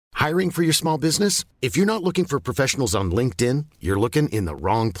Hiring for your small business? If you're not looking for professionals on LinkedIn, you're looking in the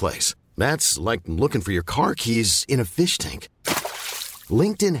wrong place. That's like looking for your car keys in a fish tank.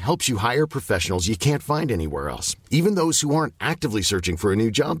 LinkedIn helps you hire professionals you can't find anywhere else, even those who aren't actively searching for a new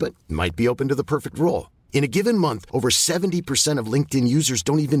job but might be open to the perfect role. In a given month, over 70% of LinkedIn users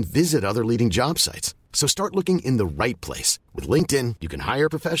don't even visit other leading job sites. So start looking in the right place. With LinkedIn, you can hire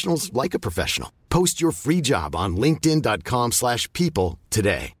professionals like a professional. Post your free job on linkedin.com/people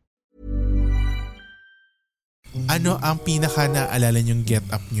today. Ano ang pinaka naalala niyong get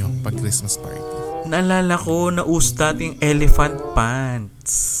up niyo pag Christmas party? Naalala ko na uso dating elephant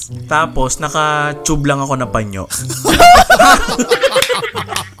pants. Tapos naka-tube lang ako na panyo.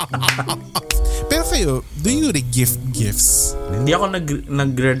 Pero kayo, do you re-gift gifts? Hindi ako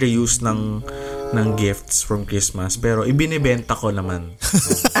nagre-reuse ng gifts from Christmas, pero ibinibenta ko naman.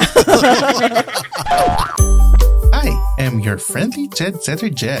 I am your friendly Jed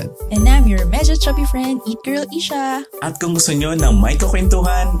Setter Jed. And I'm your medyo chubby friend, Eat Girl Isha. At kung gusto nyo ng may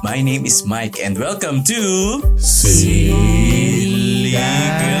kakwentuhan, my name is Mike and welcome to Siligang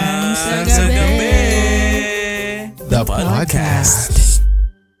sa Gabi, the podcast.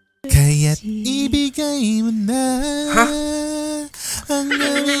 Kaya't ibigay mo na ang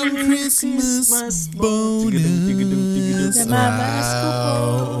aming Christmas bonus. Namamas ko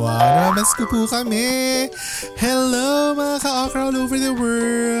po. Wow, namamas ko po kami. Hello mga ka-okra all over the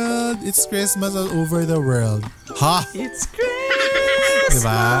world. It's Christmas all over the world. Ha? It's Christmas!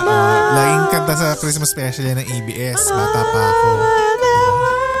 Diba? Laging kanta sa Christmas special yan ng ABS. Bata pa ako.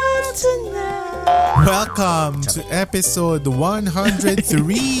 Welcome to episode 103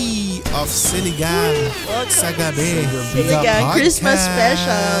 of Siligang sa Gabi. Siligang Christmas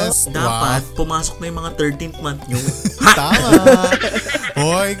special. Dapat pumasok na yung mga 13th month nyo. Tama.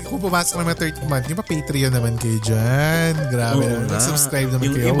 Hoy, kung pumasok na yung mga 13th month, yung pa-Patreon naman kayo dyan. Grabe naman. Subscribe naman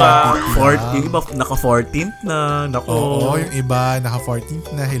yung kayo. Yung iba naka-14th na. Oo, yung iba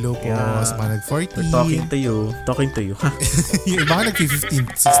naka-14th na. Hello po sa mga nag-14. Talking to you. Yung iba ka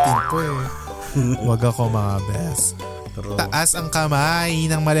nag-15th, 16th po eh. Wag ako mga best. Taas ang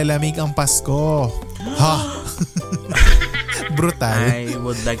kamay ng malalamig ang Pasko. Ha? Brutal. I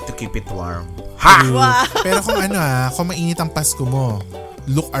would like to keep it warm. Ha! Wow. Pero kung mainit ang Pasko mo,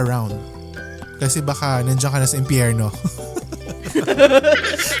 look around. Kasi baka nandiyan ka na sa impyerno.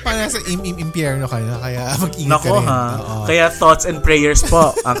 Parang nasa impyerno ka na, kaya mag-ingat ka rin. Kaya thoughts and prayers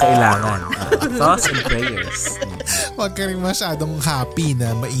po ang kailangan. Thoughts and prayers. Huwag ka rin masyadong happy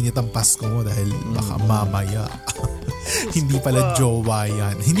na mainit ang Pasko mo dahil baka mamaya. Hindi pala jowa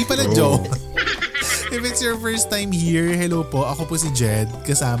yan. Hindi pala jowa. If it's your first time here, hello po. Ako po si Jed.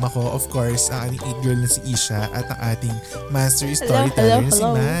 Kasama ko, of course, ang ating 8 girl na si Isha at ang ating master storyteller na si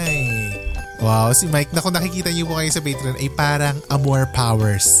Mike. Wow, si Mike, na kung nakikita niyo po kayo sa Patreon ay parang Amor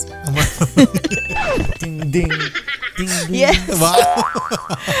Powers. Ding ding. Ding ding. Yes. Wow.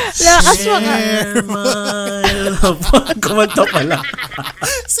 Lakas mo nga. Share my love. Kumanta pala.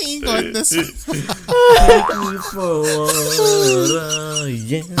 Singing contest. Thank you for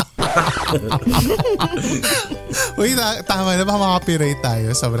Uy, tama na. Baka makapiright tayo.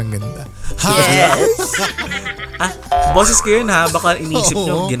 Sobrang ganda. Yes. Boses ko yun ha. Baka inisip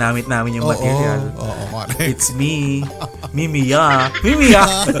nyo, ginamit namin yung material. Oo. It's me. Mimiya. Mimiya.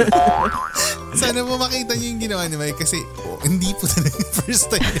 Sana mo makita niyo yung ginawa ni Mike kasi hindi po talaga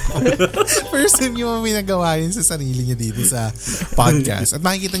first time. First time niyo may nagawa yun sa sarili niya dito sa podcast. At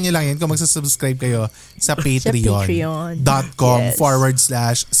makikita niyo lang yan kung magsasubscribe kayo sa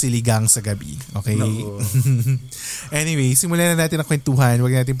patreon.com/siligang sa gabi. Okay? No. Anyway, simulan na natin ang kwentuhan.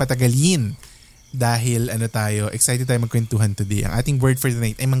 Huwag natin patagalin. Dahil excited tayo magkwentuhan today. Ang ating word for the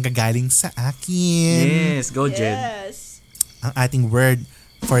night ay manggagaling sa akin. Yes, go Jed. Yes. Ang ating word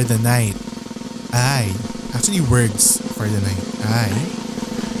for the night ay, actually words for the night ay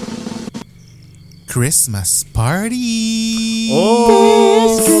Christmas party.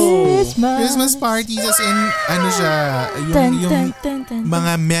 Oh! Christmas parties as in, yung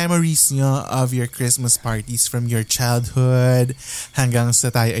mga memories nyo of your Christmas parties from your childhood hanggang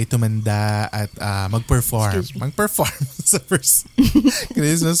sa tayo ay tumanda at mag-perform sa first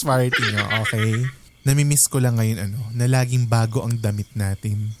Christmas party nyo, okay? Namimiss ko lang ngayon na laging bago ang damit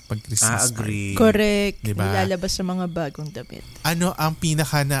natin pag Christmas agree. party. Correct. Diba? Nilalabas sa mga bagong damit. Ano ang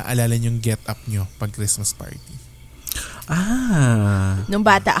pinaka naalala nyong get up nyo pag Christmas party? Nung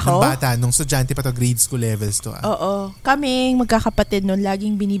bata ako? Nung estudyante pa to, grade school levels to. Oo. Kaming magkakapatid nun,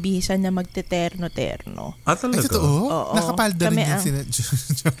 laging binibihisan na magteterno-terno. Talaga? Ay, totoo? Oo. Nakapalda rin yan sila.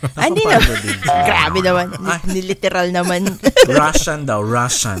 Hindi na. Grabe naman. Niliteral naman. Russian daw,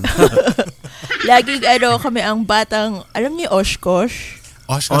 Russian. Laging kami ang batang, alam niyo Oshkosh?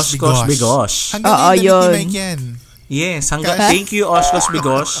 Oshkosh Oshkosh Bigosh. Bigosh. Hanggang Oo, ngayon, damit yun. ni Mike yan. Yes, thank you Oshkosh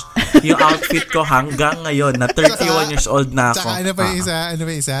Bigosh. Yung outfit ko hanggang ngayon na 31 years old na ako. Tsaka ano pa yung isa? Ano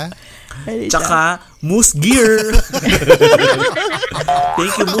pa yung isa? Tsaka Moose Gear.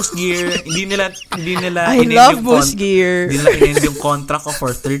 Thank you Moose Gear. Hindi nila I in-end love yung Moose Gear. Hindi nila in-end yung contract ko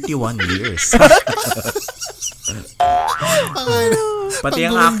for 31 years. Pati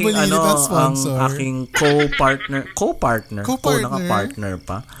ang aking ang aking co-partner naka-partner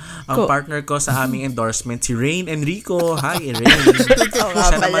pa. Ang partner ko sa aming endorsement si Rain Enrico. Hi Rain.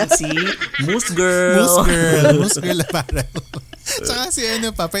 Siya naman si Moose Girl. Moose Girl apparel. Tsaka si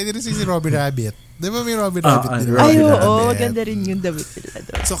pwede rin si Robbie Rabbit. Di ba may Robbie Rabbit din? Ay, oo. Ganda rin yung damit nila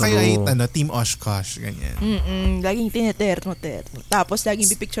doon. So kayo ay Team Oshkosh, ganyan. Laging tineterno-terno. Tapos laging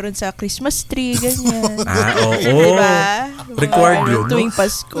pipicturean sa Christmas tree, ganyan. Oo. Diba? Record yun. Tuwing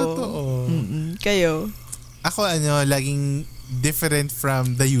Pasko. Totoo. Kayo? Ako laging different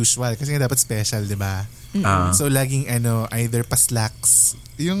from the usual kasi nga dapat special, di ba? So laging either pa-slacks,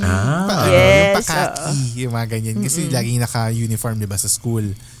 yung yung pa-khaki, yung mga ganyan. Kasi laging naka-uniform, di ba, sa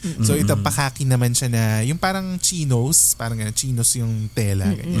school. So ito pa-khaki naman siya na yung parang chinos, parang chinos yung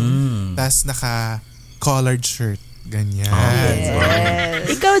tela, ganyan. Tapos naka-collared shirt, ganyan.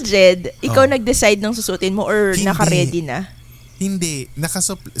 Yes. Ikaw, Jed, ikaw nag-decide ng susutin mo or naka-ready na? Hindi.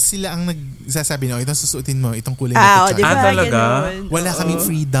 Sila ang nagsasabi na, itong susuotin mo, itong kulay na ito. Diba? Talaga? Wala kaming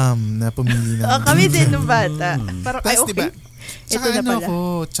freedom na pumili ng... kami din nung bata. Parang, Tapos, okay. diba, Ito saka na pala.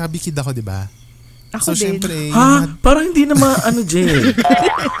 ako, chubby kid ako, diba? Ako din. Syempre, Parang hindi na Jay.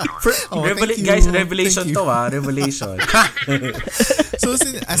 thank you. Guys, revelation Thank you. to Revelation. So,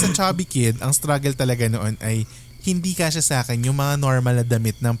 as a chubby kid, ang struggle talaga noon ay hindi kasya sa akin yung mga normal na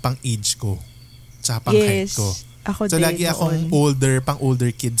damit ng pang-age ko. Tsaka pang-height ko. Ako So, din lagi akong pang-older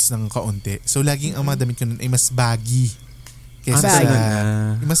kids ng kaunti. So, laging ang mga damit ko nun ay mas baggy. Kesa sa...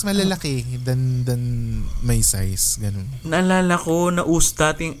 Mas malalaki than my size. Ganun. Naalala ko na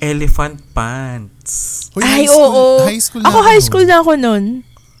dating elephant pants. Hoy, oo. High school ako high school na ako nun.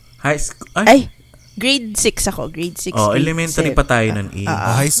 High school? Ay, grade 6 ako. Grade 6. Elementary pa tayo nun eh.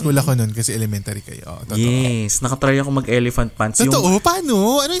 High school ako nun kasi elementary kayo. Totoo. Yes, nakatry ako mag-elephant pants. Totoo?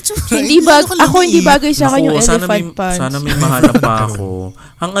 Paano? Ano yung tsura? Hindi bagay sa akin yung elephant pants. Sana may mahanap pa ako.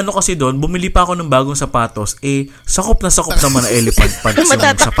 Ang kasi doon, bumili pa ako ng bagong sapatos. Sakop naman ang elephant pants yung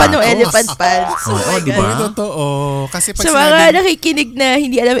Matatakpan sapatos. ng elephant pants. Oo, di ba? Totoo. Kasi pag sa mga nakikinig na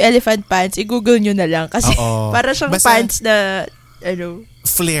hindi alam yung elephant pants, i-google nyo na lang. Kasi para siyang pants na,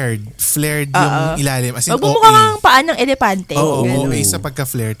 flared yung ilalim. As in, magbumukha kang paan ng elepante. Oo, sa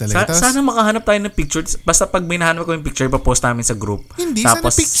pagka-flare talaga. Sana makahanap tayo ng picture. Basta pag may nahanap ko yung picture, ipapost namin sa group. Hindi,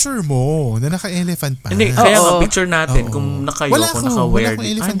 tapos, sana picture mo na naka-elephant pants. Hindi, kaya nga picture natin kung nakayo, kung naka-wear.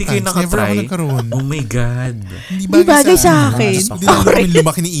 Hindi kayo nakatry. Oh my God. Hindi bagay sa akin. Hindi na namin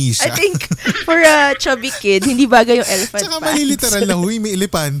lumaki ni Isha. I think for a chubby kid, hindi bagay yung elephant Tsaka pants. maliliteral na, may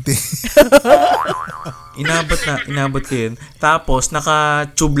elepante. Inabot ko yun. Tapos,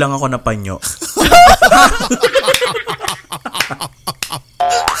 naka-tube lang ako na panyo.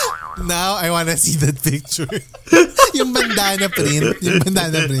 Now, I wanna see that picture. Yung bandana print.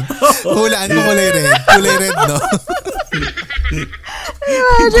 Hulaan mo kulay red. Kulay red, no?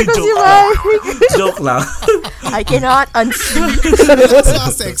 Imagine ko si Mike. Joke lang. I cannot unsee.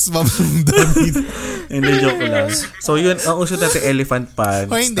 Sa sex bomb ng damit. Hindi, joke lang. So, yun, ang uso natin elephant pants.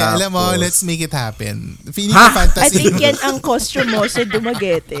 O hindi, tapos, alam mo, let's make it happen. Feeling ko I fantasy. think yan ang costume mo sa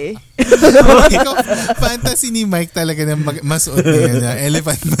Dumaguete. Ikaw, fantasy ni Mike talaga na masuot niya na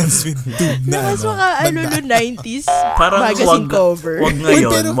elephant pants with tube na Mas mga banda. 90s parang magazine cover. Wag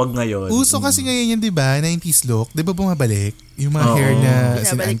ngayon, pero wag ngayon. Uso kasi ngayon yan, di ba? 90s look. Di ba bumabalik? Yung mga hair na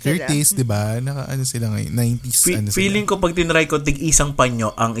si Ann Binabalik Curtis, di ba? Sila ngayon? 90s. Feeling ko pag tinry ko tig-isang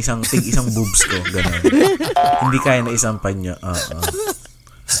panyo ang tig-isang boobs ko. Ganun. Hindi kaya na isang panyo.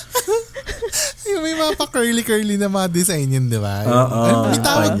 Yung may mga pa-curly-curly na mga design yun, di ba? May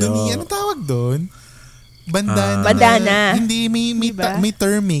tawag doon. Anong tawag doon? Bandana. Bandana. Hindi, may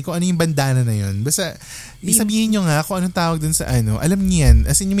term kung ano yung bandana na yun. Basta, isabihin nyo nga kung anong tawag dun sa ano. Alam niyo yan.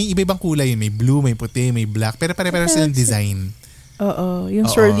 As in, may iba-ibang kulay yun. May blue, may puti, may black. Pero pare-pare silang design. Oo, yung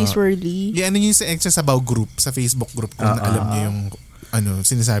swirly-swirly. Yung ano yung sa Extra Sabaw group, sa Facebook group, kung alam niyo yung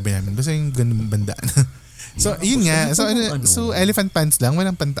sinasabi namin. Basta yung ganun bandana. So, yun nga. So, elephant pants lang.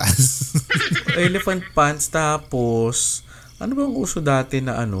 Walang pantaas. Elephant pants, tapos, ano bang uso dati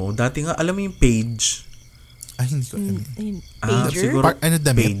na Dati nga, alam mo yung page? Hindi ko alam. Pager? Siguro,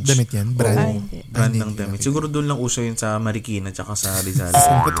 Damit? Damit yan? Brand? Brand ng damit. Siguro doon lang uso yun sa Marikina tsaka sa Rizal.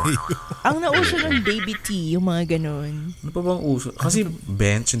 Ang nauso ng baby tea, yung mga ganon. Ano pa bang uso? Kasi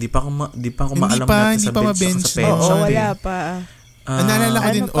bench, hindi pa ako maalam Hindi natin sa pa bench ma-bench. tsaka sa pension. Oo, wala pa. Naalala ko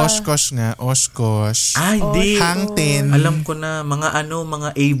din, Oshkosh nga. Oshkosh. Hindi. Hangten. Alam ko na, mga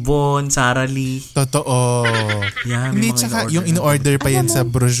Avon, Sara Lee. Totoo. Yan, hindi, tsaka yung in-order pa yan sa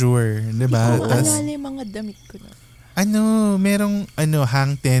brochure. Diba? Alala yung mga damit ko na. Merong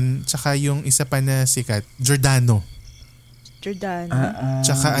Hangten, tsaka yung isa pa na sikat, Giordano.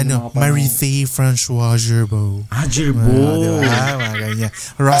 Tsaka Marie-Thé François Gerbeau. Gerbeau. Diba? Mga ganyan.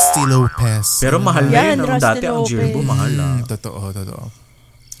 Rusty Lopez. Pero mahal na yun. Dati ang Gerbeau, mahal Totoo.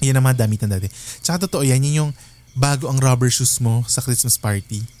 Yan ang mga damitan dati. Tsaka totoo yan, yun yung bago ang rubber shoes mo sa Christmas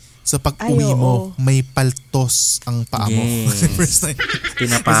party. So pag uwi mo, may paltos ang paa mo. First time.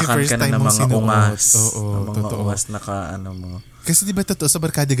 Pinapakan ka na ng mga ungas. Oo, mga ungas na mo. Kasi di ba totoo, sa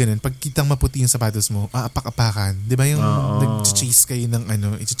barkada ganun, pag kitang maputi yung sapatos mo, aapak-apakan. Di ba yung nag-chase kayo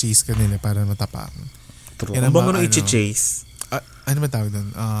ng i-chase ka nila para matapakan. True. Ang bango nung i-chase. Ano ba tawag doon?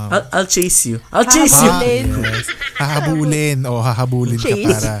 I'll chase you. I'll chase you. Yes. Hahabulin. Hahabulin ka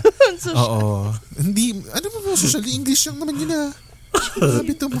para. Oo. Hindi, social English lang naman yun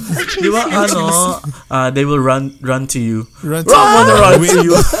Sabi to mga. Di ba they will run to you. Run to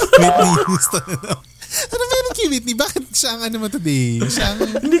you. Whitney Houston. Ano meron kay Whitney? Bakit siya ang today?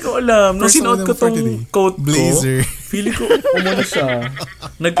 Hindi ko alam. Nung sinuot ko tong coat blazer. Ko, feeling ko umano siya.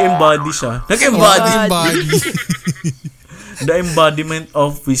 Nag-embody siya. Nag-embody. The embodiment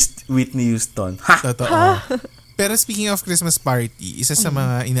of Whitney Houston. Totoo. Pero speaking of Christmas party, isa sa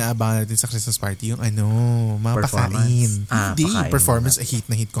mga inaabangan natin sa Christmas party, yung mga pakain. Hindi, performance. Hit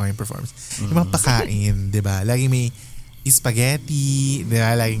ko yung performance. Yung mga pakain, di ba? Lagi may spaghetti, di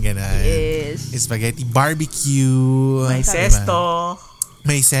ba? Laging ganun. Yes. Spaghetti, barbecue. May sesto.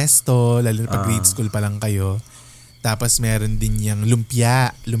 May sesto, lalo na pag grade school pa lang kayo. Tapos meron din yung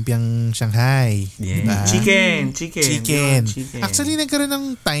lumpiang Shanghai. Yeah. Diba? Chicken. Actually, nagkaroon ng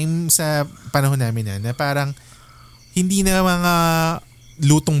time sa panahon namin na parang hindi na mga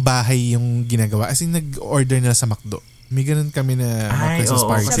lutong bahay yung ginagawa. As in, nag-order nila sa McDo. May ganun kami na Christmas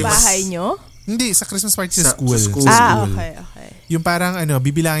party. Sa bahay nyo? Hindi, sa Christmas party sa school. Okay. Yung parang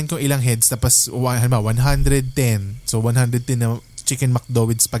bibilangin ko ilang heads tapos 110. So 110 na chicken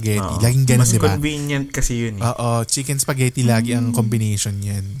McDo with spaghetti. Laging ganun, mas diba? Mas convenient kasi yun Oo, chicken spaghetti lagi ang combination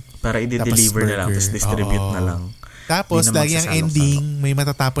yan. Para i-deliver na lang tapos distribute na lang. Tapos lagi ang ending, may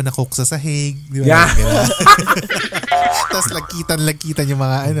matatapon na coke sa sahig. Di ba? Yeah. Tapos lagkitan yung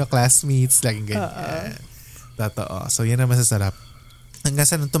mga classmates. Laging ganyan. Totoo. So yan ang masasarap. Hanggang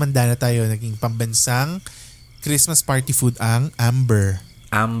sa nung tumanda na tayo, naging pambansang Christmas party food ang Amber.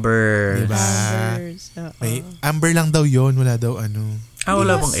 Diba? May Amber lang daw yon, wala daw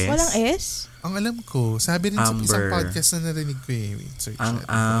wala bang S? Walang S? Ang alam ko, sabi rin sa isang podcast na narinig ko Search ang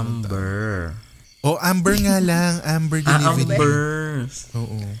Amber. Amber nga lang. Amber delivery. Amber.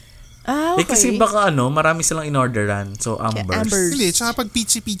 Oo. Okay. Kasi baka marami silang in-orderan. So, Ambers. Hindi, tsaka pag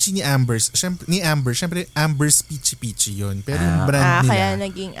Peachy ni Amber, syempre Amber's Peachy yun. Pero yung brand nila. Kaya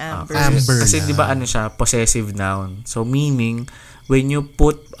naging Amber. Amber kasi di ba siya, possessive noun. So, meaning, when you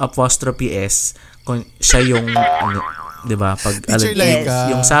put apostrophe S, siya yung, di ba, pag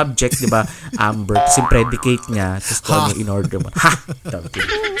yung subject, di ba, Amber, kasi predicate niya, tapos kung ano in-order mo.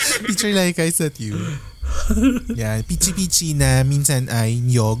 Teacher Laika, is that you? Yan, Peachy na minsan ay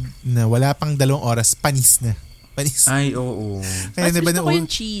niyog na wala pang 2 oras, panis na. Ay, oo. Kaya mas gusto ko yung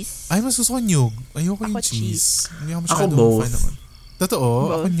cheese. Ay, mas gusto ko niyog. Ayoko yung cheese. Ako both.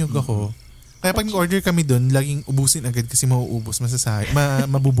 Totoo, ako niyog ako. Kaya pag nag-order kami doon, laging ubusin agad kasi mauubos,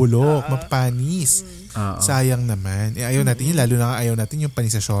 mabubulok, mapanis. Sayang naman. Ayaw natin yun, lalo na ayaw natin yung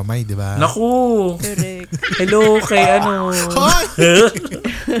panis sa siomay, di ba? Naku! Correct. Hello,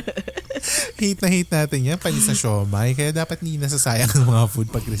 kay hate natin yan, panis sa siomay. Kaya dapat hindi nasasayang ang mga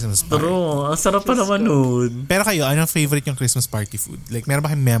food pag Christmas party. Pero, ang sarap pa naman nun. Pero kayo, anong favorite yung Christmas party food? Like, meron ba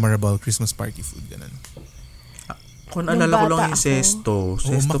kayong memorable Christmas party food? Ganun. Kung alala ko lang yung sesto.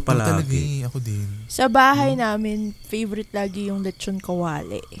 Sesto palagi. Ako din. Sa bahay namin, favorite lagi yung lechon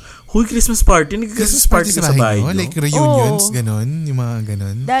kawali. Huy, Christmas party? Nag-Christmas party sa bahay nyo? Like reunions, ganun? Yung mga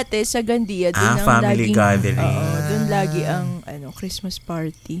ganun? Dati, sa Gandia, din ang family laging, gathering. Doon lagi ang Christmas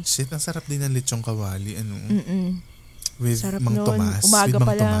party. Shit, ang sarap din ng lechon kawali. With sarap Mang Tomas. Umaga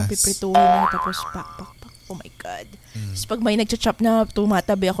pa lang, piprituhin na, tapos pak. Oh my God. Tapos pag may nagcha-chop na,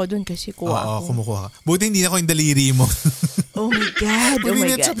 tumatabi ako dun kasi kuha ako. Oo, kumukuha ka. Buti hindi ako yung daliri mo. Oh my God. Buti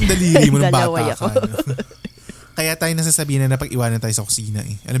hindi na-chop yung daliri mo ng bata ka. Kaya tayo nasasabihin na napag-iwanan tayo sa kusina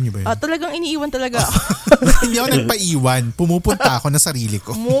Alam niyo ba yun? Talagang iniiwan talaga ako. Hindi ako nagpa-iwan. Pumupunta ako na sarili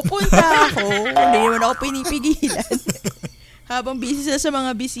ko. Pumupunta ako. Hindi naman ako pinipigilan. Habang busy sila sa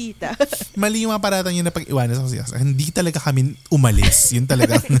mga bisita. Mali yung mga paratang yun na pag-iwanan sa kasi hindi talaga kami umalis. Yun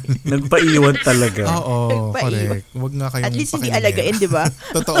talaga. Nagpaiwan talaga. Oo, correct. Huwag nga kayong at least hindi alagain, di ba?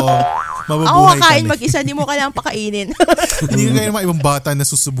 Totoo. Mabubuhay ako kakain kami. mag-isa, di mo kailangang pakainin. Hindi ko kayo ng mga ibang bata na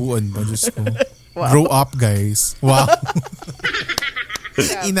susubuan mo. Diyos ko. Wow. Grow up, guys. Wow.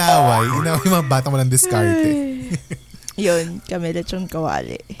 Inaway yung mga bata mo lang diskarte. Yun, kami lechon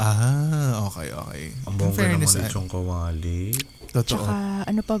kawali. Okay. Ang bongga naman lechon kawali. Totoo. Tsaka,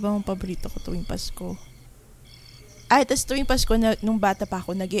 ano pa bang paborito ko tuwing Pasko? Tapos tuwing Pasko, nung bata pa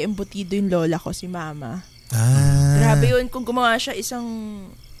ako, nag-iembutido yung lola ko, si mama. Grabe yun, kung gumawa siya isang,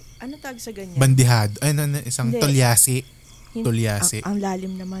 ano tawag sa ganyan? Bandihad. Isang tolyasi. Tulyasi. Ang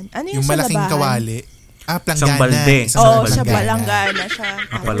lalim naman. Ano yung sa malaking labahan? kawali. Planggana. Isang balde. Sa balanggana siya.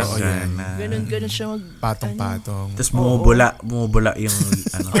 Palanggana. Ganun siya patong-patong. Tapos bumubula yung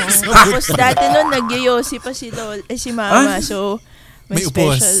Tapos dati nun, nagyoyosi pa si mama. So, may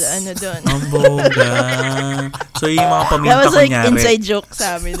special doon. Ang bongga. So, yung mga paminta that was like kunyari. Inside joke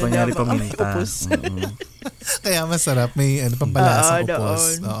sa amin. Kunyari paminta. Kaya masarap. May pampalasang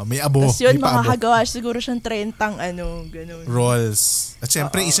upos. May abo. Tapos yun, may paabo. makakagawa siguro siyang 30 ganun. Rolls. At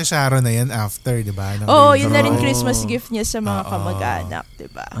syempre, isa-sharo na yan after, di ba? Yun na rin Christmas gift niya sa mga kamag-anak, di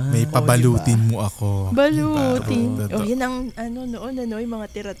ba? May pabalutin mo ako. Balutin. Yun ang, noon, yung mga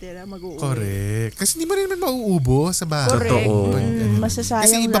tira-tira, mag-uuwi. Correct. Kasi hindi mo rin naman mauubo sa bahay. Correct. Totoo.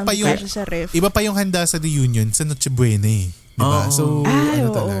 Masasayang lang kasi sa ref. Iba pa yung handa sa reunion sa Noche Buena eh. Diba? So,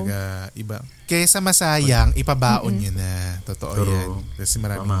 talaga, iba. Kesa masayang, ipabaon nyo na. Totoo yan. Kasi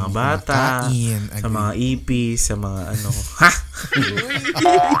maraming mga bata, sa mga ipis, sa mga Ha!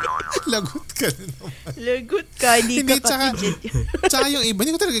 Lagot ka na naman. Lagot ka, hindi ka kakijit. Tsaka yung iba,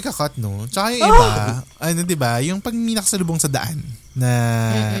 hindi ko talaga kakat, no? Tsaka yung iba, diba, yung pag may nakasalubong sa daan, na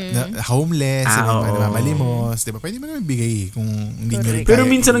homeless, namamalimos, diba? Pwede mo naman bigay kung hindi nyo rin Pero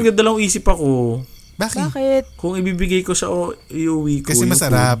minsan nagdadalawang isip ako. Bakit? Kung ibibigay ko siya o iuwi ko. Kasi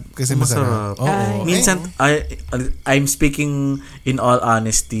masarap. Masarap. Oo. Minsan, I'm speaking in all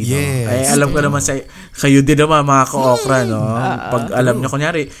honesty. Yes. Ay, alam ko naman kayo din naman mga ka-okra, no? Pag alam nyo,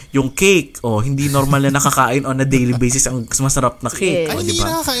 kunyari, yung cake, hindi normal na nakakain on a daily basis ang masarap na cake. Ay, hindi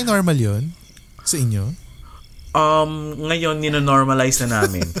nakakain normal yun? Sa inyo? Ngayon, nino-normalize na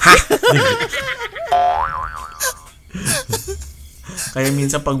namin. Ha! Kaya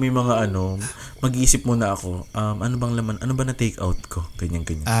minsan pag may mga mag-iisip muna ako, ano bang laman, ano ba na take out ko? Ganyan.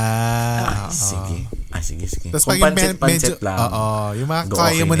 Sige. Tapos Kung pancit lang. Yung mga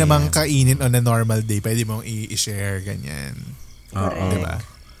kaya mo namang kainin on a normal day, pwede mong i-share, ganyan. Diba?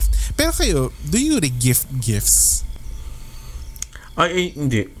 Pero kayo, do you re-gift gifts? Ay,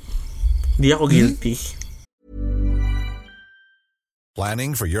 hindi. Hindi ako guilty.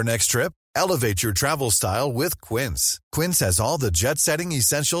 Planning for your next trip? Elevate your travel style with Quince. Quince has all the jet-setting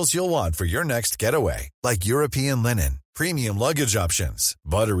essentials you'll want for your next getaway, like European linen, premium luggage options,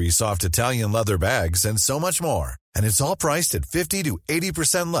 buttery soft Italian leather bags, and so much more. And it's all priced at 50 to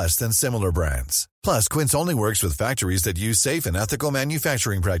 80% less than similar brands. Plus, Quince only works with factories that use safe and ethical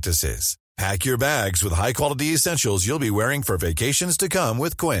manufacturing practices. Pack your bags with high-quality essentials you'll be wearing for vacations to come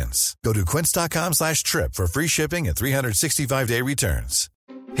with Quince. Go to quince.com/trip for free shipping and 365-day returns.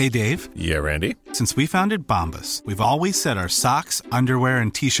 Hey, Dave. Yeah, Randy. Since we founded Bombas, we've always said our socks, underwear,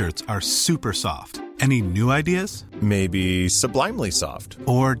 and T-shirts are super soft. Any new ideas? Maybe sublimely soft.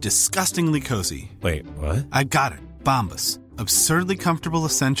 Or disgustingly cozy. Wait, what? I got it. Bombas. Absurdly comfortable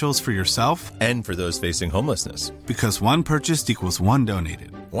essentials for yourself and for those facing homelessness. Because one purchased equals one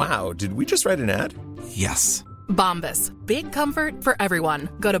donated. Wow, did we just write an ad? Yes. Bombas. Big comfort for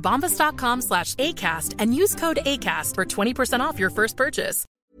everyone. Go to bombas.com/ACAST and use code ACAST for 20% off your first purchase.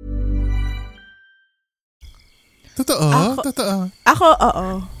 Totoo? Ako, oo.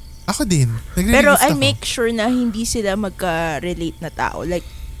 Ako din. Pero I make sure na hindi sila magka-relate na tao. Like,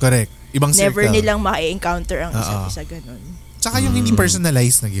 correct. Ibang never circle. nilang ma-encounter ang isa't isa ganun. Tsaka yung hindi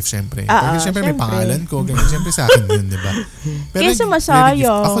personalized na gift, syempre. Kasi syempre may pangalan ko. Ganyan, syempre sa akin yun, di ba? Kesa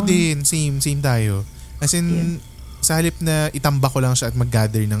masayang. Ako din. Same tayo. As in, sa halip na itamba ko lang siya at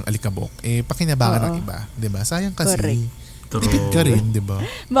mag-gather ng alikabok, pakinabangan ng iba. Di ba? Sayang kasi. Correct. Tipid ka rin, di ba?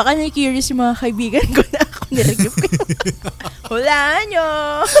 Baka na-curious yung mga kaibigan ko na ako nilagip ko. Hulaan nyo!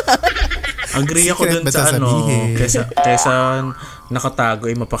 Agree ako dun sa kesa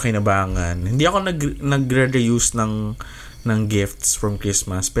nakatago ay mapakinabangan. Hindi ako nagre-reuse ng gifts from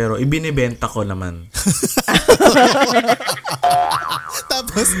Christmas, pero ibinibenta ko naman.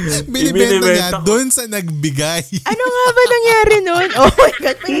 Tapos, binibenta niya doon sa nagbigay. Ano nga ba nangyari nun? Oh my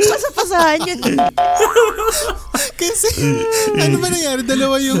God, may pasapasahan yun. Kasi, ano ba nangyari?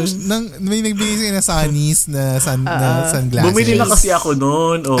 Dalawa yung, may nagbigay sa'yo na sunnies na sunglasses. Bumili na kasi ako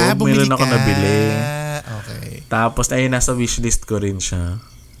noon. Meron ako nabili. Okay. Tapos, nasa wishlist ko rin siya.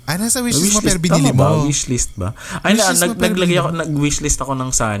 Nasa wishlist mo pero binili mo? Wishlist ba? Nag-wishlist ako ng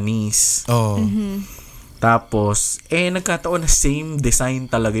sunnies. Tapos, nagkataon na same design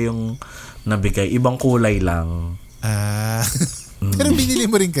talaga yung nabigay. Ibang kulay lang. Pero binili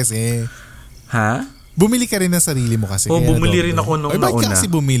mo rin kasi. Ha? Bumili ka rin ng sarili mo kasi. Bumili rin ako nung nauna. Bakit ka kasi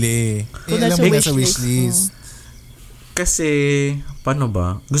bumili? Alam mo na sa wishlist. Kasi, paano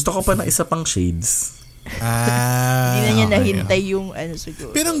ba? Gusto ko pa ng isa pang shades. Hindi na niya nahintay yung siguro.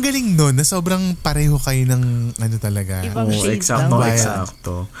 Pero ang galing nun na sobrang pareho kayo ng talaga. Ibang shade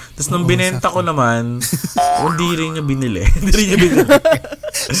Eksakto. Tapos nung binenta ko naman, hindi rin niya binili.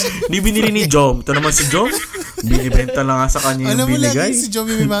 Hindi binili ni Jom. Ito naman si Jom, binibenta lang nga sa kanya yung binigay. Alam mo, lagi si Jom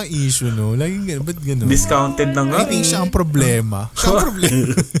may mga issue, no? Laging gano'n. Ba't gano'n? Discounted na nga. I think siya ang problema.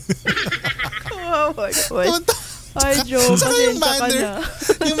 Ay, Jom,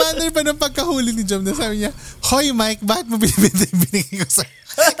 yung manner pa ng pagkahuli ni Jom na sabi niya, Hoy Mike, bakit mo binibenta yung binigay ko sa...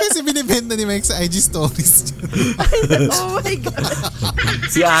 Kasi binibenta ni Mike sa IG stories. Oh my God.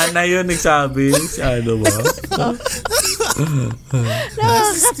 Si Ana yun nagsabi. Si ano ba?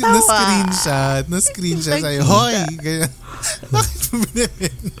 Na-screenshot sa'yo. Hoy! Ganyan. Bakit mo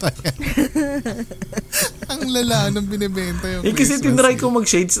binibenta yan? Ang lala nung binibenta yung kasi tinry ko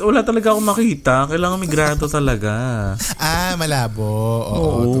mag-shades. Wala talaga akong makita. Kailangan may grado talaga. Malabo.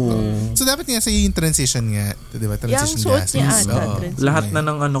 Oo. So, dapat nga sa'yo yung transition nga. Diba? Transition glasses. Lahat na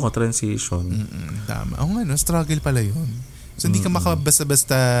ng transition. Tama. Struggle pala yun. So, hindi ka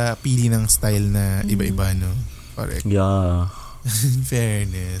makabasta-basta pili ng style na iba-iba, no? Correct. Yeah.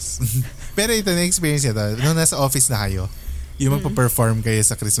 Fairness. Pero ito, na-experience nyo to. Nung nasa office na kayo, yung magpa-perform kayo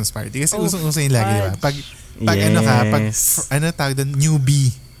sa Christmas party. Kasi usong-uso yung lagi, diba? Pag tawag doon, newbie.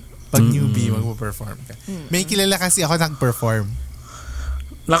 Pag newbie, magpa-perform ka. May kilala kasi ako nag-perform.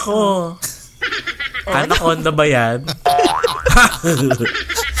 Nako. Anaconda ba yan?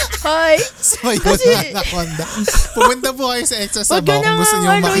 Hi. So, yun Anaconda. Pumunta po kayo sa Extra Sabaw kung gusto nyo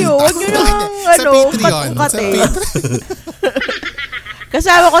makita. Huwag nyo nang Sa Patreon.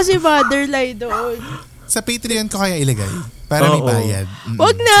 Kasama ko si Motherly doon. Sa Patreon ko kaya ilagay para may bayad.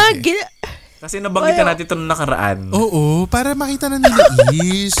 Wag na. Kasi nabanggit na natin ito nung nakaraan. Oo, para makita na nila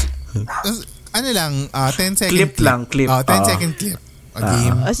is. 10 second clip. Lang, clip. 10 second clip.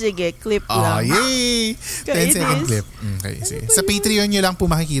 Game. Sige, clip lang. Yay! 10 second clip. Okay, sige. Sa Patreon nyo lang po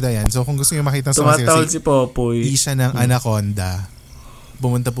makikita yan. So kung gusto nyo makita sa tumatawag si Popoy. Isha ng Anaconda.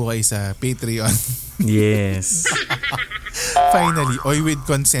 Pumunta po kayo sa Patreon. Yes. Finally. With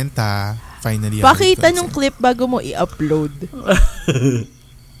consent Finally. Pakita nung clip bago mo i-upload.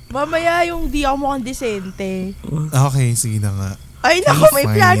 Mamaya yung di ako mukhang desente. Okay, sige na nga. Ay, naku, may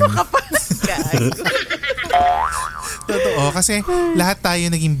plano ka pa. Totoo, kasi lahat tayo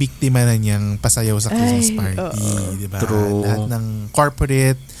naging biktima na niyang pasayaw sa Christmas party. Diba? True. Lahat ng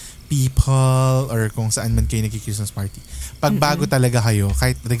corporate people or kung saan man kayo nagki-Christmas party. Pag bago talaga kayo,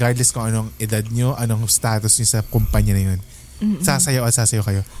 kahit regardless kung anong edad nyo, anong status nyo sa kumpanya na yun, sasayaw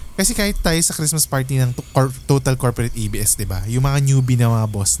kayo. Kasi kahit tayo sa Christmas party ng Total Corporate ABS, diba? Yung mga newbie na mga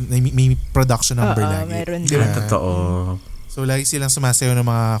boss, may production number lagi. Meron diba? Totoo. So, lagi silang sumasayaw ng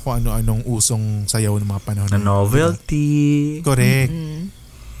mga kung ano-anong usong sayaw ng mga panahon. Na novelty. Correct.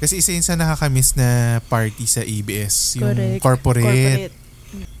 Kasi isa yun sa nakakamiss na party sa ABS. Yung corporate.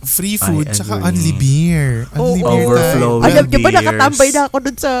 Free food, tsaka only beer. Only beer. Overflowing alam niyo ba, nakatambay na ako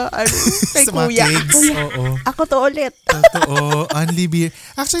dun sa kay sa kuya. Oo. Ako to ulit. Totoo, only beer.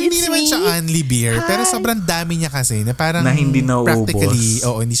 Actually, hindi naman siya only beer, pero sobrang dami niya kasi na parang na hindi nauubos. Practically,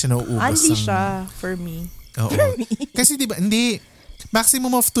 hindi siya nauubos. Only siya for me. Oo. Kasi diba,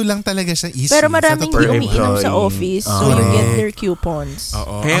 maximum of 2 lang talaga siya easy. Pero maraming hindi umiinom sa office, so you get their coupons.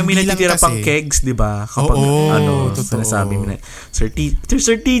 Kaya may nagtitira pang kegs, di ba? Kapag sinasabi mo na, Sir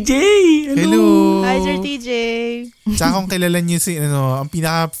TJ! Hello! Hi, Sir TJ! Tsaka kung kilala niyo si, ang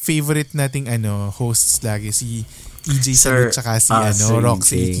pinaka-favorite nating hosts lagi, si EJ Salud tsaka si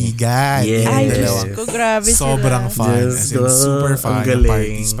Roxy Ikigan. Yes. Ay, Diyos ko, grabe sila. Sobrang fun. As in, super fun ang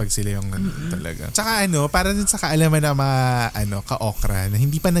parties pag sila yung talaga. Tsaka para dun sa kaalaman ng mga ka-okra na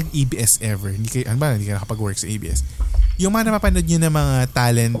hindi pa nag-ABS ever. Hindi ka nakapag-work sa ABS. Yung mga napapanood nyo na mga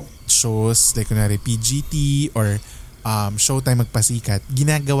talent shows, like kunwari PGT or Showtime Magpasikat,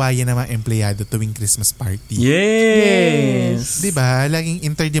 ginagawa yan ng mga empleyado tuwing Christmas party. Yes! Diba? Laging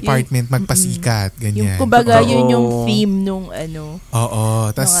interdepartment magpasikat. Ganyan. Yung kumbaga yun yung theme nung Oo.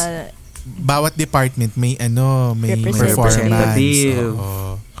 Tapos bawat department may performance. Representative.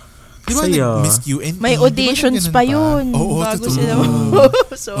 Di ba nag-Miss Q&A? May auditions pa yun. Oo, bago totoo. sila.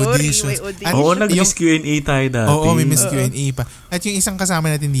 Sorry, may auditions. Oo, nag-Miss Q&A tayo dati. Oo, may Miss Q&A pa. At yung isang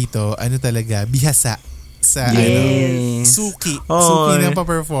kasama natin dito, talaga, bihasa sa suki. Suki ng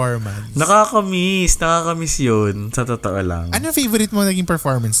pa-performance. Nakakamiss yun. Sa totoo lang. Ano favorite mo naging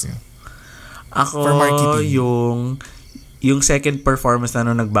performance niyo? Ako, for marketing. yung second performance na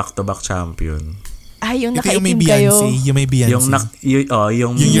nag-back-to-back champion. Yung nakaitim kayo. Yung may Beyonce.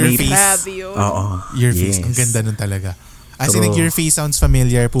 Yung Your Face. Grabe yun. Oo. Your Face. Ang ganda nun talaga. As in, Your Face sounds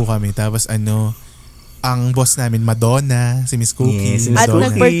familiar po kami. Tapos ang boss namin, Madonna, si Miss Cookie. Yes, at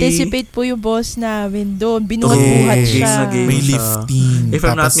nag-participate po yung boss namin doon. Binuhat siya. May lifting. If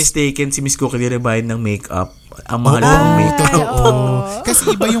I'm not mistaken, si Miss Cookie nire-bayad ng makeup. Ang mahal ng makeup.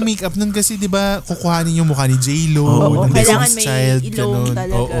 Kasi iba yung makeup nun kasi, di ba, kukuhanin yung mukha ni J-Lo. ng Kailangan may Child, ilong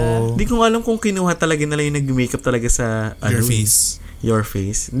talaga. Hindi ko alam kung kinuha talaga nila yung nag-makeup talaga sa Your Face. Your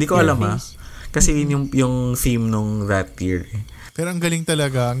Face. Hindi ko alam Kasi yun yung theme nung that year. Pero ang galing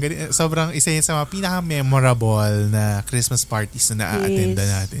talaga. Sobrang isa yun sa mga pinaka-memorable na Christmas parties na na-attenda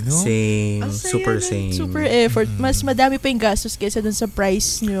natin. No? Same. Super same. Super effort. Mas madami pa yung gastos kaysa dun sa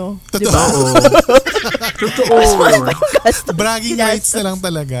price nyo. Totoo. Totoo. Bragging rights na lang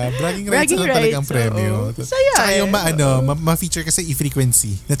talaga. Bragging rights na lang talaga ang premyo. Tsaka yung ma-feature kasi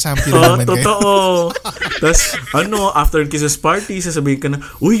e-frequency na champion naman kayo. Totoo. Tapos, after Christmas party, sasabihin ka na,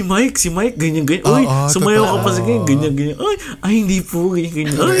 uy, Mike, si Mike, ganyan-ganyan. Uy, sumayaw ka pa sa ganyan-ganyan. Ay, hindi po,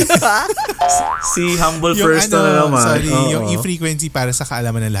 ganyan-ganyan. Si Humble yung first na naman. Sorry, yung e-frequency para sa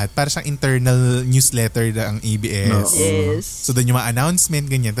kaalaman ng lahat. Para siyang internal newsletter ng ABS. Yes. So, doon yung mga announcement,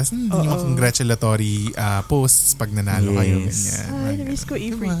 ganyan. Tapos, doon yung mga congratulatory posts pag nanalo kayo, ganyan. Ay, na-miss ko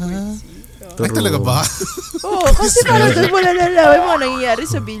e-frequency. Ay, talaga ba? Kasi parang doon mo nalalaman mga nangyayari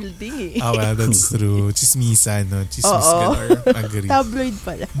sa building well, that's true. Chismisa, no? Chismis galore. Agree. Tabloid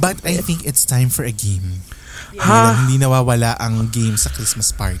pala. But I think it's time for a game. Hindi nawawala ang game sa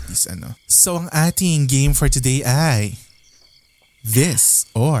Christmas parties. So, ang ating game for today ay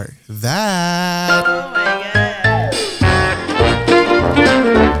This or That. Oh my God.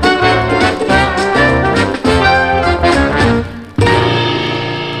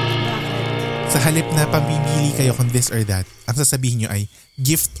 Sa halip na pamimili kayo kung this or that, ang sasabihin nyo ay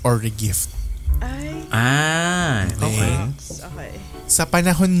gift or regift. Okay. Sa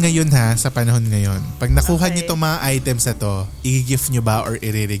panahon ngayon pag nakuha nyo itong mga items na to, i-gift nyo ba or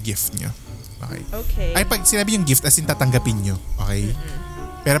i-re-gift nyo? Okay. Ay, pag sinabi yung gift, as in tatanggapin nyo. Okay?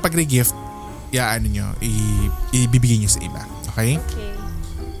 Pero pag re-gift, ibibigay nyo sa iba. Okay?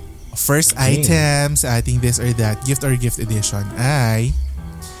 First item sa ating this or that, gift or gift edition ay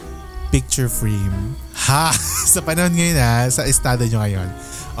picture frame. Sa panahon ngayon sa estado nyo ngayon.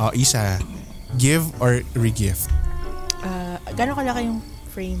 Isha, give or re-gift? Gano'n kalaki yung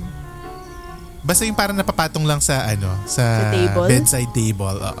frame? Basta yung parang napapatong lang sa table? Bedside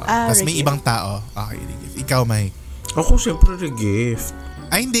table. Tapos may ibang tao. Okay, re-gift. Ikaw, Mike? Ako siyempre re-gift.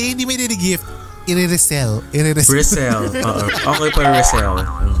 Ay, hindi may re-gift. I-resell. Resell. Okay pa resell.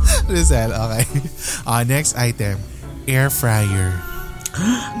 Resell, okay. Next item. Air fryer.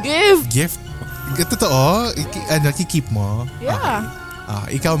 Gift? Totoo? Kikeep mo? Yeah.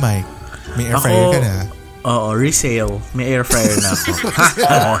 Okay. Ikaw, Mike? May air fryer ka na? Oo, resale. May air fryer na ako.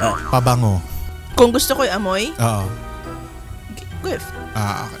 Pabango. Kung gusto ko yung amoy? Oo. Gift.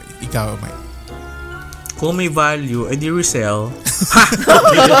 Okay. Ikaw, Mike? Kung may value, edi resell.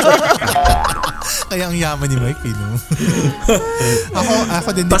 Kaya ang yaman ni Mike, ako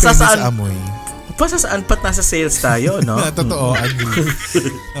din depende sa amoy. Saan pat nasa sales tayo, no? Totoo, agree.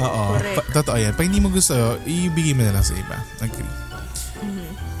 Oo. Totoo yan. Pag hindi mo gusto, ibigay mo na lang sa iba. Agree.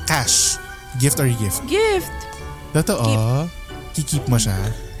 Cash. Gift or gift? Gift. Totoo. Kikeep mo siya.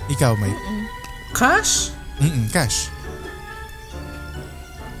 Ikaw, Mike? Cash? Cash.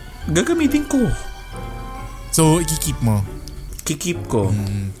 Gagamitin ko. So, ikikeep mo? Kikeep ko.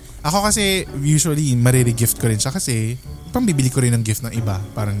 Ako kasi, usually, marire-gift ko rin siya kasi pambibili ko rin ng gift ng iba.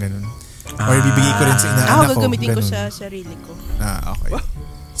 Parang ganun. Or bibigay ko rin sa inaanak ko. Ako gagamitin ko sa sarili ko. Okay.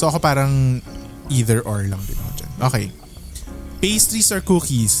 So, ako parang either or lang din ako dyan. Okay. Pastries or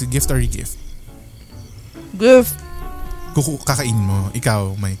cookies? Gift or gift? Gift. Kakain mo.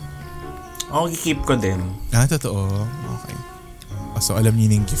 Ikaw, Mike? Ako kikeep ko din. Totoo. Okay. So, alam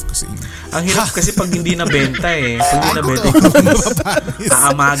niyo yung gift ko sa inyo. Ang hirap kasi pag hindi nabenta Pag hindi nabenta,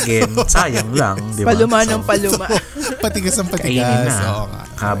 aamagin. Sayang lang, di ba? Paluma ng paluma. Patigas ang patigas. Kainin na. Oo nga.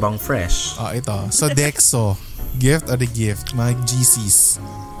 Habang fresh. Ito. So, Dexo. Gift or the gift? Mga GCs.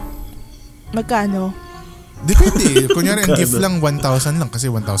 Magkano? Depende. Kunyari, ang gift lang 1,000 lang kasi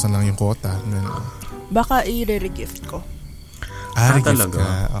 1,000 lang yung quota. Baka i-re-gift ko.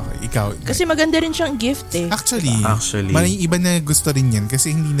 Talaga? Okay, ikaw. Kasi maganda rin siyang gift eh. Actually may iba na gusto rin yan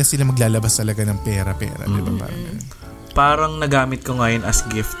kasi hindi na sila maglalabas talaga ng pera-pera. Diba? Parang nagamit ko ngayon as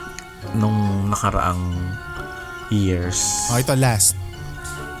gift nung nakaraang years. Ito last.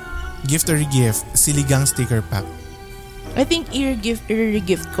 Gift or gift, siligang sticker pack. I think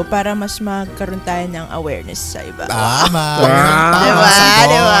i-regift ko para mas magkaroon tayo ng awareness sa iba. Tama. Diba?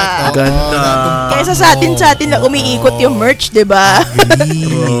 Ganda. Kaysa sa atin na umiikot yung merch, diba?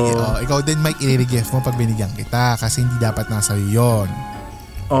 Ikaw din, Mike, i-regift mo pag binigyan kita kasi hindi dapat nasa iyo yun.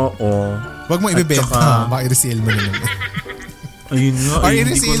 Oo. Wag mo ibebenta. Baka i-resale mo naman. Ayun nga. Or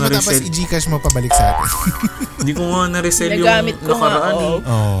i-resale mo tapos i-Gcash mo pabalik sa atin. Hindi ko nga na-resell yung nakaraan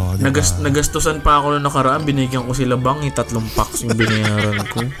nagastusan pa ako nung nakaraan. Binigyan ko sila bang 3 packs yung binayaran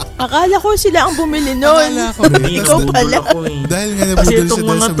ko. Akala ko sila ang bumili nun. Ikaw pala. Dahil nga nabudol siya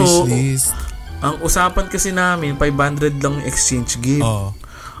doon sa wishlist. Ang usapan kasi namin, 500 lang exchange gift.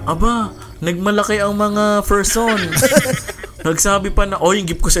 Aba, nagmalaki ang mga person. Nagsabi pa na, yung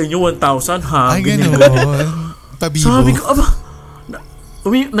gift ko sa inyo 1,000 ha. Ay, gano'n. Pabibo. Sabi ko,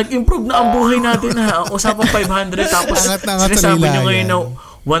 nag-improve na ang buhay natin ha. Usapang 500 tapos sinasabi nyo ngayon na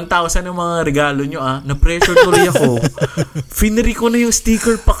 1,000 ang mga regalo nyo na-pressure tuloy ako. Finry ko na yung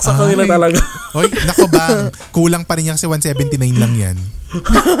sticker pack sa kanila talaga. Hoy, nako bang, kulang pa rin yan kasi 179 lang yan.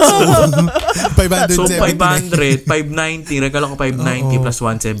 So 500, 590, regalo ko 590 plus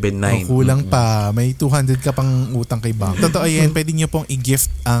 179. Kulang pa. May 200 ka pang utang kay bank. Totoo yan, pwede nyo pong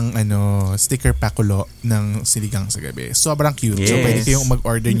i-gift ang sticker pakulo ng Siligang sa Gabi. Sobrang cute. So pwede kayong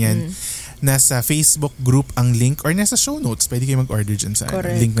mag-order niyan. Nasa Facebook group ang link or nasa show notes. Pwede kayong mag-order dyan sa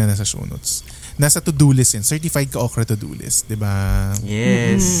link na nasa show notes. Nasa to-do list yan. Certified ka okra to-do list. Diba?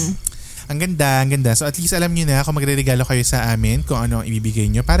 Yes. Ang ganda, ang ganda. So at least alam nyo na kung magre-regalo kayo sa amin, kung ano ang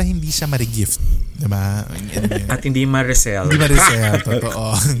ibibigay nyo para hindi siya ma-regift. Diba? At hindi ma-resell. Hindi ma-resell.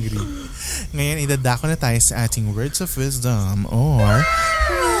 Totoo. Ngayon, idadako na tayo sa ating words of wisdom or...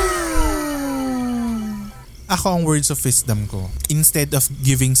 Ako ang words of wisdom ko. Instead of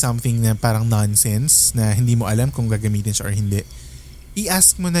giving something na parang nonsense na hindi mo alam kung gagamitin siya or hindi,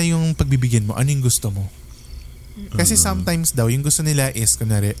 i-ask mo na yung pagbibigyan mo, ano yung gusto mo. Kasi sometimes daw, yung gusto nila is,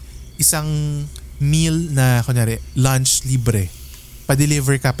 kunwari, isang meal na, kunwari, lunch libre.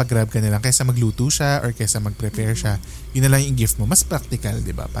 Pa-deliver ka, pag-grab ka na lang. Kaysa magluto siya or kaysa mag-prepare siya, yun na lang yung gift mo. Mas practical,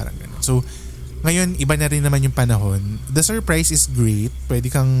 di ba? Parang gano'n. So, ngayon, iba na rin naman yung panahon. The surprise is great.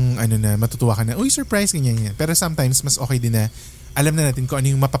 Pwede kang, matutuwa ka na, surprise, ganyan. Pero sometimes, mas okay din na alam na natin kung ano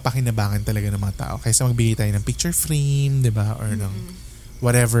yung mapapakinabangan talaga ng mga tao. Kaysa magbigay tayo ng picture frame, di ba? Or ng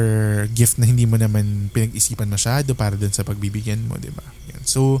whatever gift na hindi mo naman pinag-isipan masyado para dun sa pagbibigyan mo, di ba?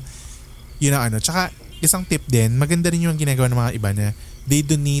 So, yun ang Tsaka, isang tip din, maganda rin yung ginagawa ng mga iba na they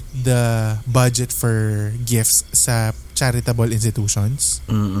donate the budget for gifts sa charitable institutions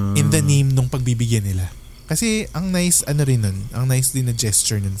in the name nung pagbibigyan nila. Kasi ang nice rin nun, ang nice din na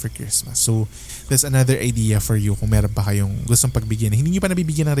gesture nun for Christmas. So that's another idea for you kung meron pa kayong gustong pagbigyan. Hindi nyo pa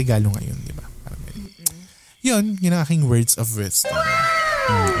nabibigyan ng regalo ngayon, di ba? Yun ang aking words of wisdom.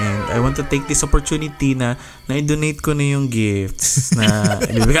 And I want to take this opportunity na i-donate ko na yung gifts na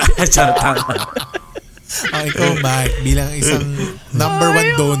ibibigay ka charita. Ikaw, Mike, bilang isang number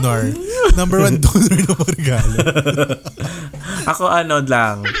one donor ng mga regalo. Ako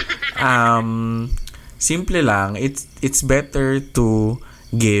lang, simple lang, it's better to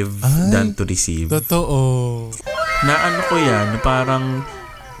give than to receive. Totoo. Na ko yan, parang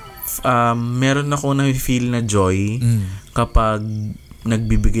meron ako na feel na joy kapag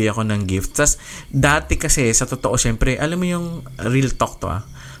nagbibigay ako ng gift. Tas dati kasi sa totoo, syempre, alam mo yung real talk to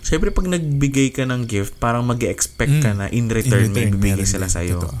syempre pag nagbigay ka ng gift, parang mag-expect ka na in return may bibigay sila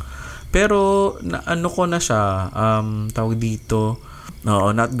sa'yo. Pero ko na siya, tawag dito,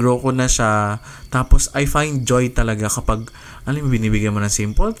 not-grow ko na siya. Tapos I find joy talaga kapag binibigyan mo ng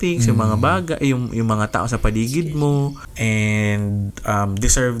simple things, yung mga bagay, yung mga tao sa paligid mo, and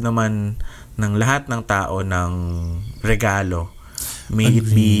deserve naman ng lahat ng tao ng regalo. May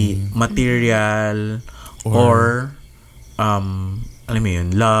it be material or alam mo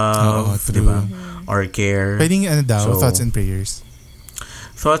yun, love, diba? Or care. Pwedeng thoughts and prayers.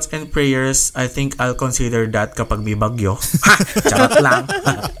 Thoughts and prayers, I think I'll consider that kapag may bagyo. Charot lang.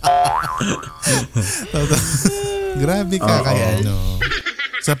 Grabe ka kaya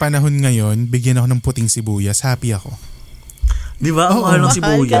Sa panahon ngayon, bigyan ako ng puting sibuyas, happy ako. Di ba? Ang mahal ng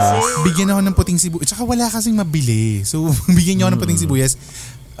sibuyas. Bigyan ako ng puting sibuyas. Tsaka wala kasing mabili. So, bigyan niyo ako ng puting sibuyas.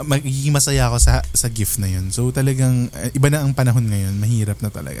 Magiging masaya ako sa gift na yun. So talagang iba na ang panahon ngayon, mahirap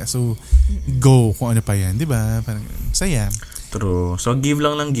na talaga. So go kung ano pa yan, 'di ba? Parang saya. True. So, give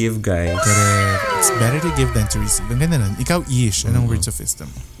lang ng give, guys. Correct. It's better to give than to receive. Ang ganda nun. Ikaw, Ish, anong words of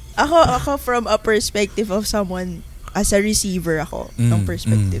wisdom? Ako from a perspective of someone, as a receiver ako, ng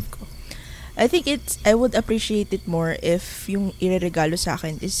perspective ko. I think I would appreciate it more if yung ireregalo sa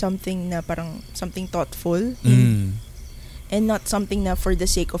akin is something na parang something thoughtful. And not something na for the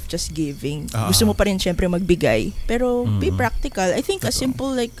sake of just giving. Gusto mo pa rin syempre magbigay. Pero be practical. I think a simple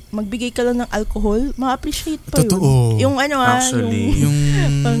like magbigay ka lang ng alcohol, ma-appreciate pa Totoo. Yung Actually, yung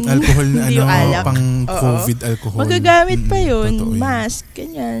alcohol na pang COVID alcohol. Magagamit pa yun. Mask,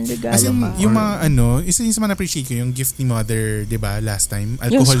 ganyan, regalo as in, pa. Yung mga isa yung na-appreciate ko, yung gift ni mother, di ba, last time.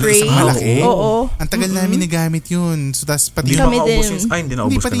 Alcohol na isang malaki. Oo. Ang tagal namin nagamit yun. So, tas pati hindi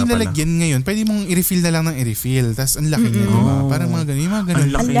naubos pati yung lalagyan ngayon. Pwede mong i-refill na lang ng i-refill. Tas ang laki niya, di ba? Parang mga ganun. Yung mga ganun.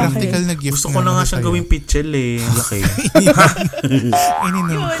 Practical na gift. Gusto ko na nga siyang gawing pitchel eh. Ang laki. Yun,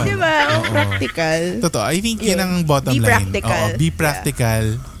 di ba? Practical. Totoo. I think yun ang bottom line. Practical. Be practical.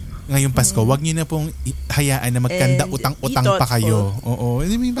 Ngayong Pasko, wag niyo na pong hayaan na magkanda utang-utang pa kayo. Oo.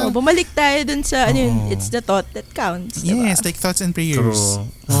 Bumalik tayo dun sa it's the thought that counts. Yes, like thoughts and prayers.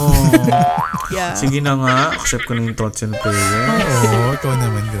 Yeah. Sige na nga, accept ko na yung thoughts and prayers. Oo, ikaw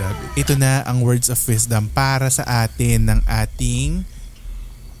naman, grabe. Ito na ang words of wisdom para sa atin ng ating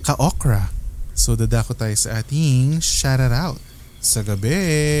ka-okra. So, dadako tayo sa ating shout out sa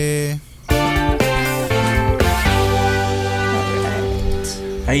gabi.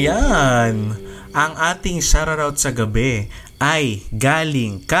 Ayan, ang ating shoutout sa gabi ay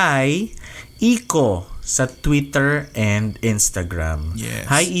galing kay Iko sa Twitter and Instagram. Yes.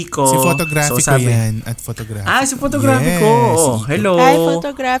 Hi, Iko. Si Photographico yan at Photographico. Si Photographico. Yes, hello. Hi,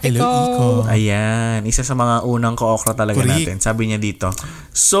 Photographico. Hello, Iko. Ayan, isa sa mga unang ka-okra talaga natin. Sabi niya dito,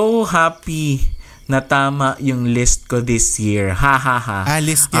 so happy na tama yung list ko this year. Ha ha ha.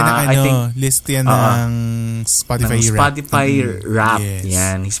 List yan ng list yan ng Spotify ng rap. Spotify rap. Yes.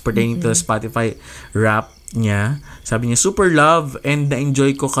 Yan. He's pertaining to Spotify rap niya. Sabi niya, super love and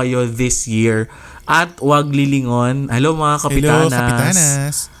na-enjoy ko kayo this year. At wag lilingon. Hello mga kapitanas. Hello,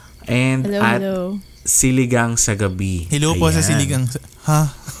 kapitanas. And hello. Siligang sa gabi. Hello po sa Siligang sa...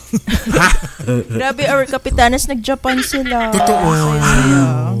 Ha? Grabe, our kapitanas nag-Japan sila. Totoo.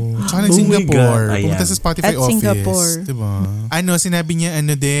 Tsaka nag-Singapore. Pumunta sa Spotify at office. Singapore. Diba? Sinabi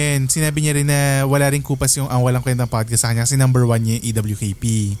niya rin na wala rin kupas yung ang walang kwentang podcast sa kanya kasi number 1 niya yung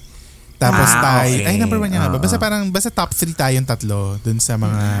EWKP. Tapos number 1 niya nga ba? Basta top 3 tayong tatlo dun sa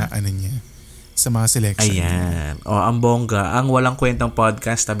mga niya. Sa mga selection. Ayan. Ang bongga. Ang walang kwentang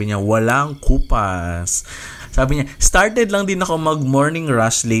podcast, sabi niya, walang kupas. Sabi niya, started lang din ako mag-morning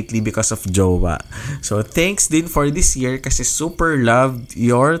rush lately because of jowa. So, thanks din for this year kasi super loved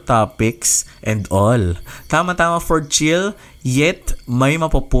your topics and all. Tama-tama for chill, yet may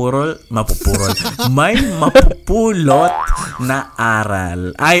mapupulot na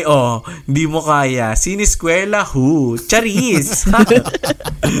aral. Ay, hindi mo kaya. Siniskwela, Charis!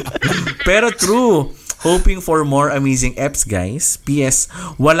 Pero true. Hoping for more amazing eps, guys. PS,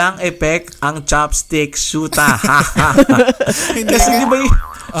 walang effect ang chopstick shoota. Kasi di ba yung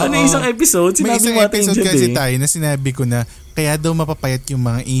isang episode? May isang episode kasi tayo na sinabi ko na kaya daw mapapayat yung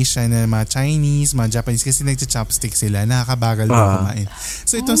mga Asian na mga Chinese, mga Japanese kasi nagcha-chopstick sila. Nakakabagal daw kumain.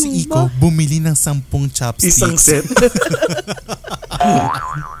 So itong si Iko, bumili ng 10 chopsticks. Isang set.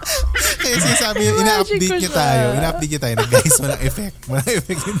 Kaya sinasabi yun, ina-update niya tayo na guys, walang effect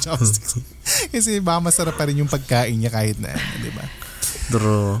yung chopsticks. Kasi baka masarap pa rin yung pagkain niya kahit na di ba?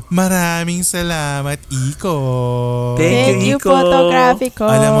 True. Maraming salamat, Iko. Thank you, Iko. Photographico.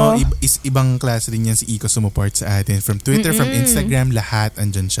 Alam mo, ibang klase rin yan si Iko sumuport sa atin. From Twitter, from Instagram, lahat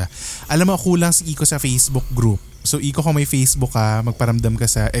andyan siya. Alam mo, kulang si Iko sa Facebook group. So, Iko, kung may Facebook ka, magparamdam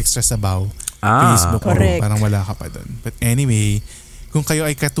ka sa Extra Sabaw Facebook group. Parang wala ka pa dun. But anyway, kung kayo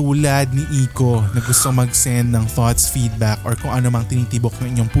ay katulad ni Iko na gusto mag-send ng thoughts, feedback, or kung ano mang tinitibok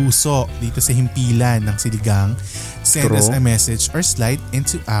ng inyong puso dito sa himpilan ng Siligang, send us a message or slide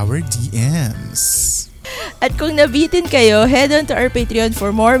into our DMs. At kung nabitin kayo, head on to our Patreon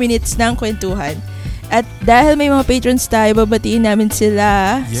for more minutes ng kwentuhan. At dahil may mga patrons tayo, babatiin namin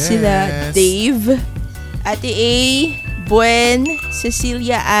sila. Yes. Sila Dave, Ate A, Buen,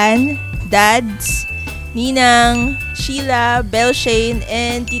 Cecilia Ann, Dads, Ninang, Sheila, Belshane,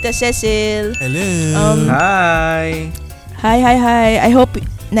 and Tita Cecil. Hello! Hi! Hi! I hope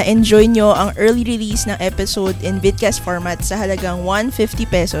na-enjoy nyo ang early release ng episode in vidcast format sa halagang 150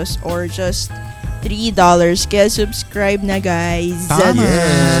 pesos or just $3. Kaya subscribe na, guys. Tama!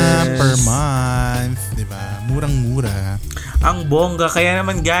 Yes. Per month. Diba? Murang-mura. Ang bongga. Kaya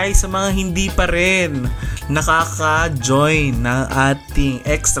naman, guys, sa mga hindi pa rin nakaka-join ng ating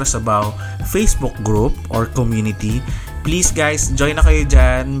Extra Sabaw Facebook group or community, please guys, join na kayo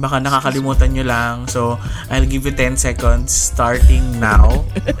dyan. Baka nakakalimutan nyo lang. So, I'll give you 10 seconds starting now.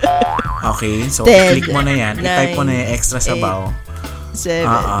 Okay, so 10, click mo na yan. 9, I-type mo na yung extra sabaw. 7,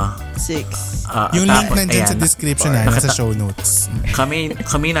 6. Yung link nandyan sa description na, nasa show notes. Kami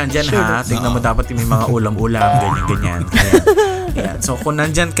nandyan ha. Tignan mo dapat yung may mga ulam-ulam, ganyan-ganyan. Ayan. So, kung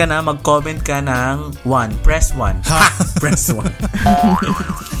nandyan ka na, mag-comment ka ng 1. Press 1. Press 1.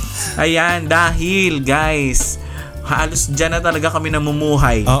 Ayan, dahil guys, halos dyan na talaga kami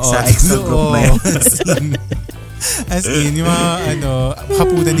namumuhay sa extra group na yan. As in, yung mga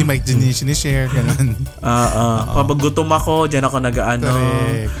kapunan ni Mike dyan yung sinishare, ganun. Kapag gutom ako, dyan ako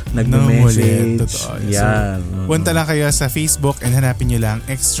nag-message. Yan. Punta lang kayo sa Facebook and hanapin nyo lang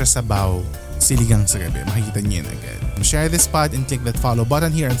Extra Sabaw Siligang sa Gabi. Makikita nyo yun agad. Share this pod and click that follow button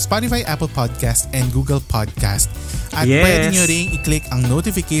here on Spotify, Apple Podcast, and Google Podcast. At pwede nyo rin i-click ang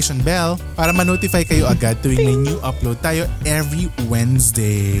notification bell para ma-notify kayo agad tuwing may new upload tayo every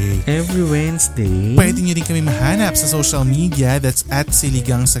Wednesday. Every Wednesday? Pwede nyo rin kami mahanap sa social media. That's at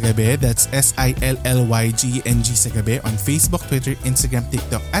Siligang sa Gabi. That's SILLYGNG sa Gabi on Facebook, Twitter, Instagram,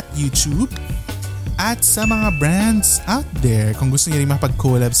 TikTok, at YouTube. At sa mga brands out there, kung gusto niyo rin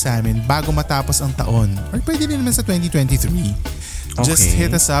makapag-collab sa amin bago matapos ang taon, or pwede rin naman sa 2023, just hit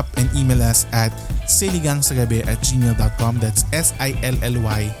us up and email us at siligangsagabi@gmail.com. That's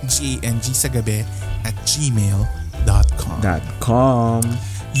SILLYGANGsagabi@gmail.com.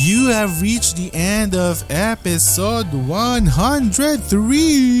 You have reached the end of episode 103!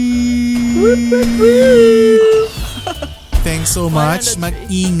 Thanks so much.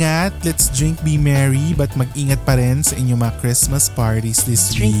 Mag-ingat. Let's drink, be merry, but mag-ingat pa rin sa inyong mga Christmas parties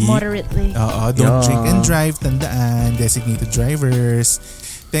this week. Drink moderately. Don't drink and drive. Tandaan, designated drivers.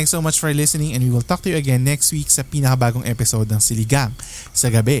 Thanks so much for listening and we will talk to you again next week sa pinakabagong episode ng Siligang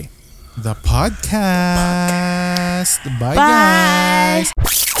sa Gabi, the podcast. Bye guys!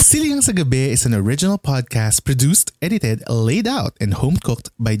 Siligang sa Gabi is an original podcast produced, edited, laid out, and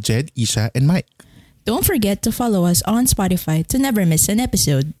home-cooked by Jed, Isha, and Mike. Don't forget to follow us on Spotify to never miss an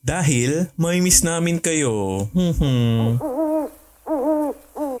episode. Dahil may miss namin kayo.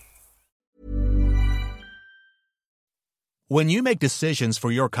 When you make decisions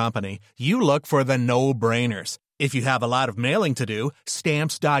for your company, you look for the no-brainers. If you have a lot of mailing to do,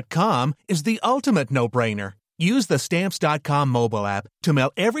 Stamps.com is the ultimate no-brainer. Use the Stamps.com mobile app to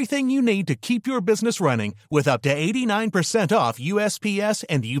mail everything you need to keep your business running with up to 89% off USPS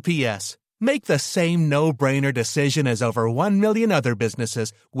and UPS. Make the same no-brainer decision as over 1 million other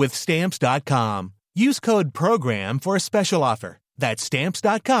businesses with Stamps.com. Use code PROGRAM for a special offer. That's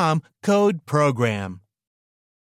Stamps.com, code PROGRAM.